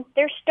beyond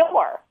their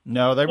store.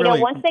 No, they really.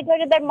 Once they go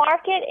to their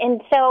market,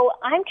 and so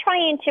I'm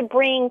trying to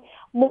bring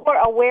more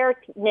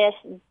awareness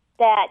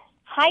that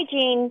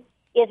hygiene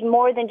is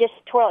more than just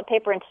toilet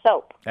paper and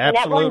soap.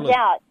 Absolutely. And that runs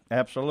out.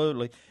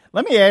 Absolutely.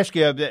 Let me ask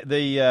you,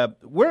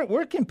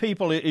 where can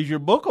people? Is your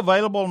book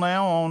available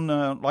now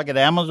on like at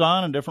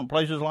Amazon and different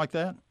places like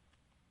that?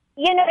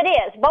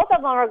 It is. Both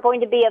of them are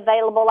going to be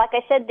available. Like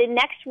I said, the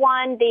next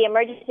one, the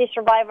Emergency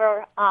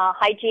Survivor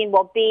Hygiene,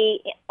 will be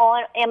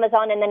on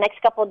Amazon in the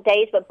next couple of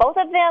days. But both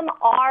of them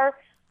are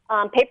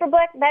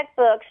paperback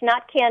books,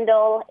 not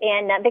Kindle.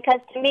 And because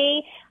to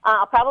me,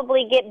 I'll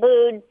probably get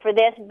booed for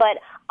this, but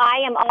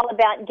I am all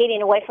about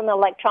getting away from the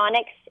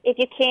electronics if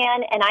you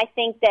can. And I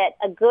think that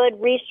a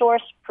good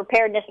resource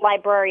preparedness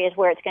library is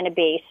where it's going to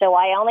be. So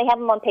I only have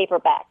them on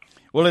paperback.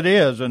 Well, it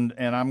is, and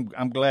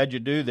I'm glad you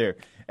do there.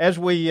 As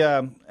we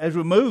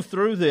move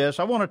through this,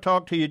 I want to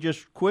talk to you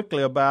just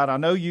quickly about. I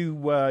know you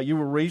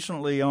were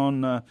recently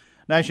on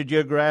National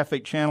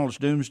Geographic Channel's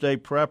Doomsday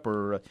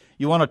Prepper.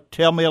 You want to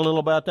tell me a little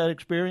about that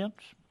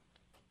experience?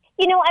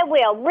 I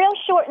will. Real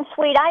short and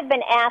sweet. I've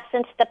been asked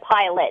since the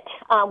pilot,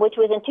 which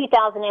was in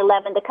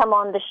 2011, to come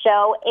on the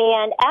show,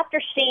 and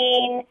after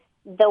seeing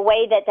the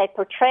way that they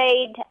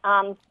portrayed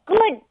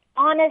good,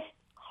 honest,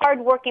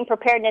 hard-working,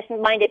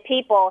 preparedness-minded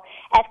people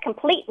as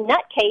complete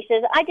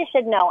nutcases, I just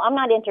said, no, I'm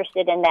not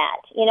interested in that.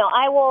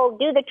 I will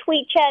do the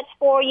tweet chats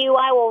for you.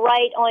 I will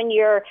write on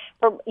your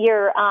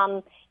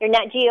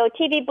Nat Geo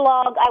TV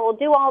blog. I will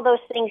do all those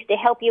things to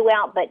help you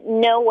out, but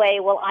no way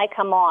will I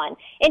come on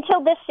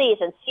until this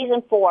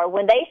season 4,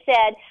 when they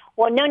said,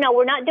 well, no,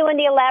 we're not doing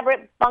the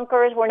elaborate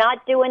bunkers. We're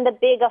not doing the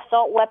big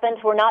assault weapons.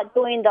 We're not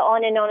doing the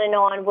on and on and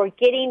on. We're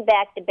getting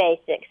back to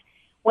basics.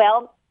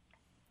 Well,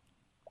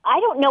 I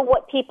don't know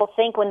what people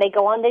think when they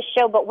go on this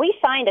show, but we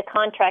signed a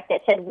contract that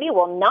said we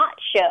will not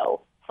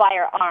show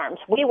firearms.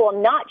 We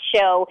will not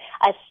show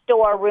a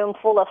storeroom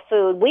full of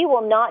food. We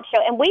will not show,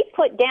 and we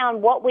put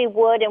down what we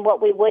would and what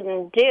we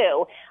wouldn't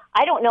do.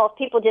 I don't know if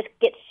people just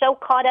get so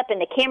caught up in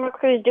the camera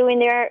crews being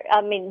there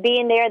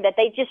that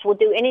they just will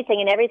do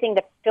anything and everything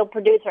the film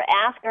producer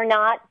asks or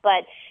not.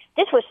 But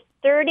this was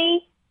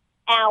 30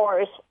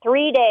 hours,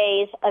 3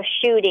 days of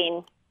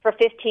shooting for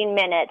 15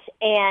 minutes,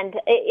 and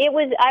it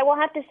was, I will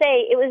have to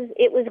say,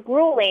 it was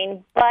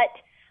grueling, but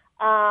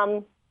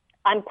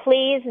I'm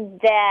pleased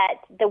that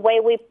the way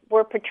we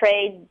were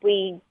portrayed,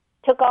 we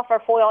took off our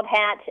foiled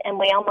hats and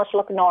we almost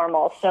looked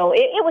normal. So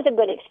it was a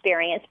good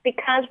experience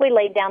because we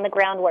laid down the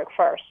groundwork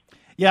first.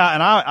 Yeah,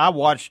 and I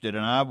watched it,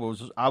 and I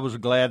was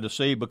glad to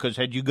see, because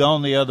had you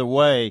gone the other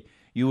way,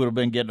 you would have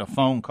been getting a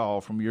phone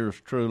call from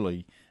yours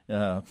truly.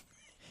 And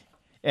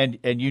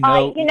you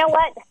know, you know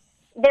what?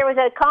 There was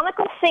a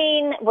comical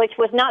scene which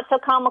was not so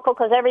comical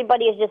because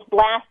everybody is just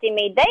blasting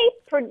me.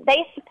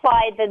 They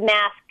supplied the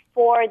mask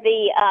for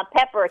the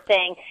pepper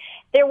thing.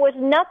 There was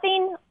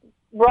nothing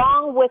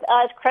wrong with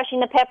us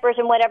crushing the peppers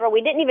and whatever.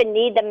 We didn't even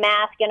need the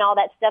mask and all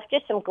that stuff.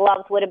 Just some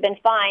gloves would have been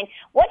fine.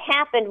 What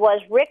happened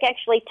was Rick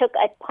actually took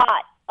a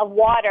pot of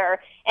water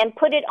and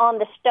put it on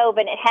the stove,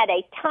 and it had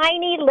a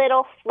tiny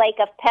little flake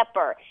of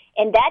pepper.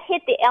 And that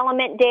hit the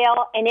element,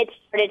 Dale, and it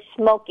started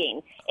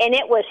smoking. And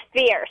it was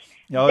fierce.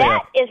 Oh,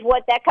 that is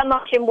what that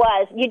commotion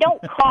was. You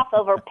don't cough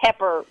over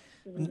pepper,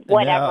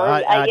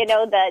 whatever, no, you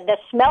know, the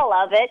smell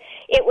of it.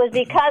 It was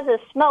because of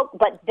smoke,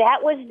 but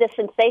that was the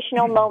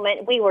sensational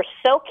moment. We were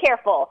so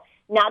careful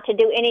not to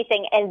do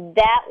anything, and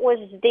that was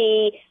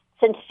the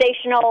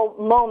sensational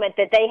moment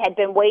that they had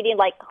been waiting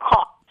like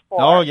hawks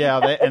for. Oh, yeah,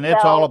 and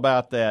it's all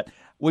about that.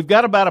 We've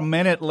got about a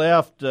minute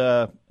left,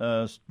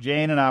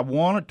 Jane, and I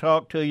want to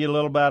talk to you a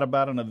little bit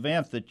about an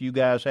event that you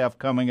guys have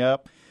coming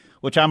up,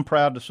 which I'm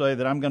proud to say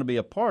that I'm going to be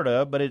a part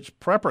of, but it's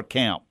Prepper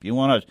Camp. You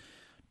want to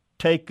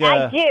take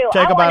about a minute and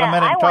talk about that? I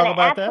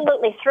want to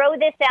absolutely throw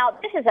this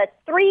out. This is a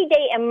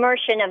 3-day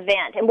immersion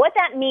event, and what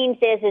that means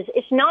is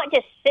it's not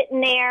just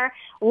sitting there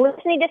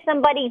listening to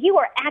somebody. You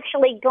are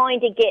actually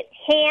going to get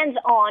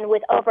hands-on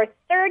with over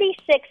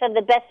 36 of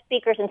the best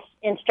speakers and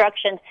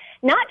instructions,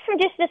 not from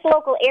just this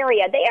local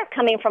area. They are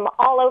coming from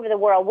all over the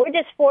world. We're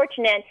just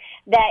fortunate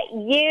that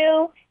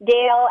you,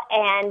 Dale,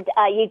 and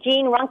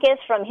Eugene Runckus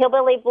from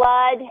Hillbilly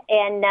Blood,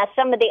 and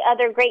some of the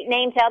other great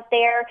names out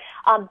there.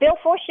 Bill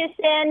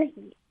Forshusen,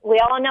 we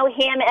all know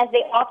him as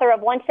the author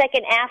of 1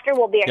 Second After,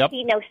 will be our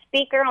keynote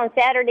speaker on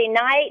Saturday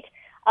night.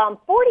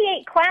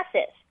 48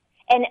 classes,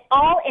 and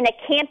all in a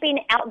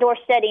camping outdoor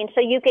setting,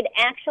 so you could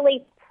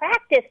actually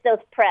practice those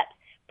preps.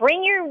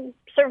 Bring your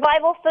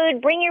survival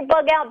food, bring your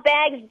bug-out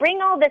bags,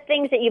 bring all the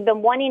things that you've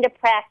been wanting to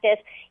practice.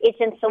 It's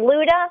in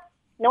Saluda,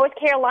 North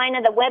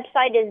Carolina. The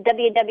website is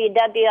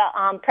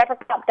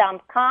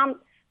www.preppercamp.com,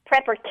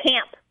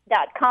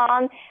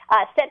 preppercamp.com,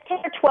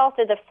 September 12th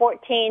to the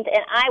 14th,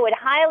 and I would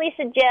highly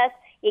suggest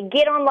you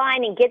get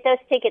online and get those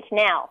tickets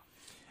now.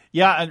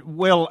 Yeah,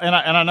 well, and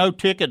I know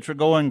tickets are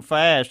going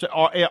fast.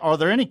 Are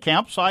there any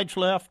campsites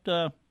left,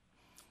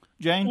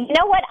 Jane? You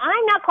know what?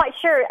 I'm not quite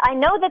sure. I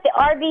know that the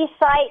RV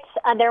sites,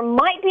 there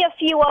might be a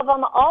few of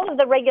them. All of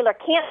the regular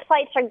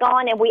campsites are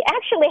gone, and we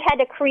actually had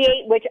to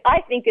create, which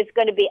I think is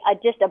going to be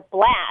just a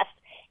blast,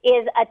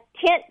 is a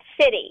tent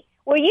city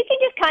where you can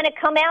just kind of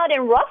come out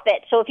and rough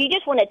it. So if you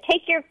just want to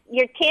take your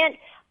tent,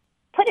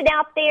 put it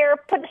out there,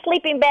 put the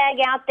sleeping bag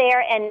out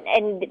there,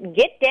 and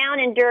get down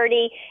and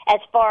dirty as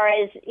far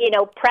as, you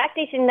know,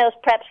 practicing those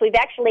preps. We've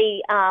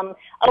actually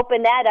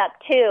opened that up,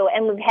 too,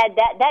 and we've had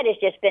that has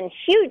just been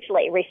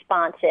hugely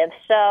responsive.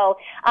 So,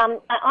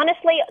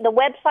 honestly, the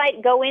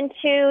website, go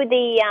into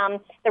the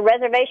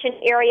reservation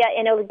area,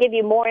 and it'll give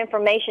you more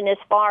information as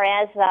far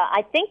as,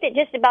 I think that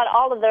just about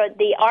all of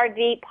the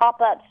RV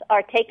pop-ups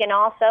are taken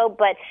also,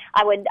 but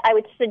I would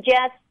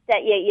suggest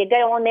that you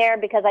go on there,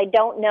 because I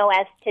don't know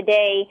as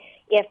today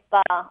if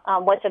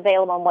what's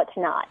available and what's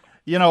not.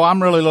 You know,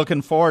 I'm really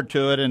looking forward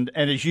to it, and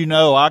as you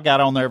know, I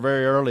got on there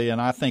very early,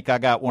 and I think I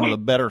got one of the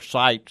better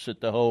sites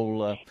at the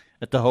whole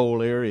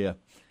area.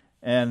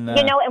 And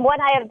you know, and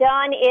what I have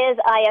done is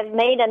I have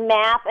made a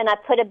map, and I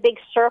put a big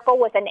circle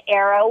with an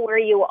arrow where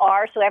you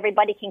are, so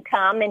everybody can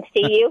come and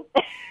see you.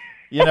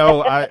 You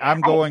know,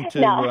 I'm going to.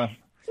 No,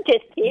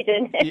 just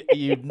teasing.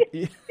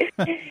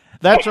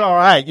 That's all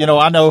right. You know,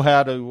 I know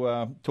how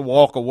to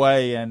walk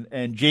away,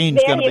 and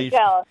Gene's going to be.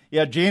 Go.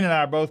 Yeah, Gene and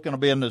I are both going to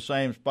be in the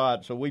same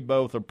spot, so we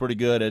both are pretty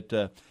good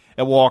at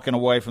walking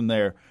away from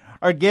there.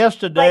 Our guest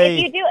today.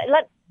 But if you do,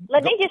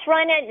 let me just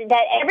run it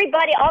that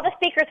everybody, all the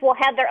speakers will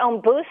have their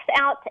own booths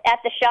out at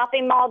the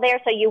shopping mall there,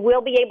 so you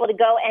will be able to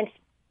go and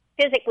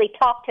physically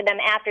talk to them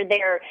after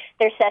their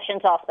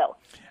sessions also.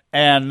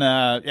 And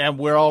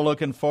we're all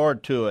looking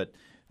forward to it.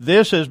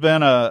 This has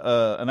been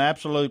an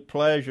absolute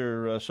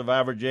pleasure,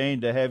 Survivor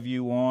Jane, to have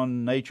you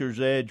on Nature's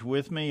Edge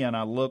with me, and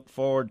I look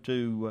forward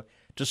to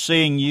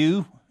seeing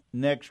you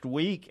next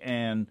week.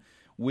 And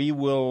we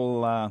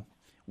will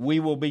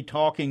be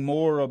talking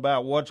more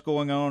about what's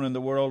going on in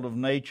the world of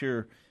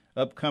nature,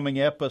 upcoming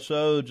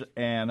episodes.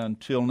 And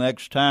until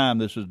next time,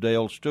 this is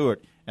Dale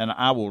Stewart, and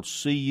I will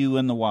see you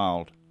in the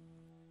wild.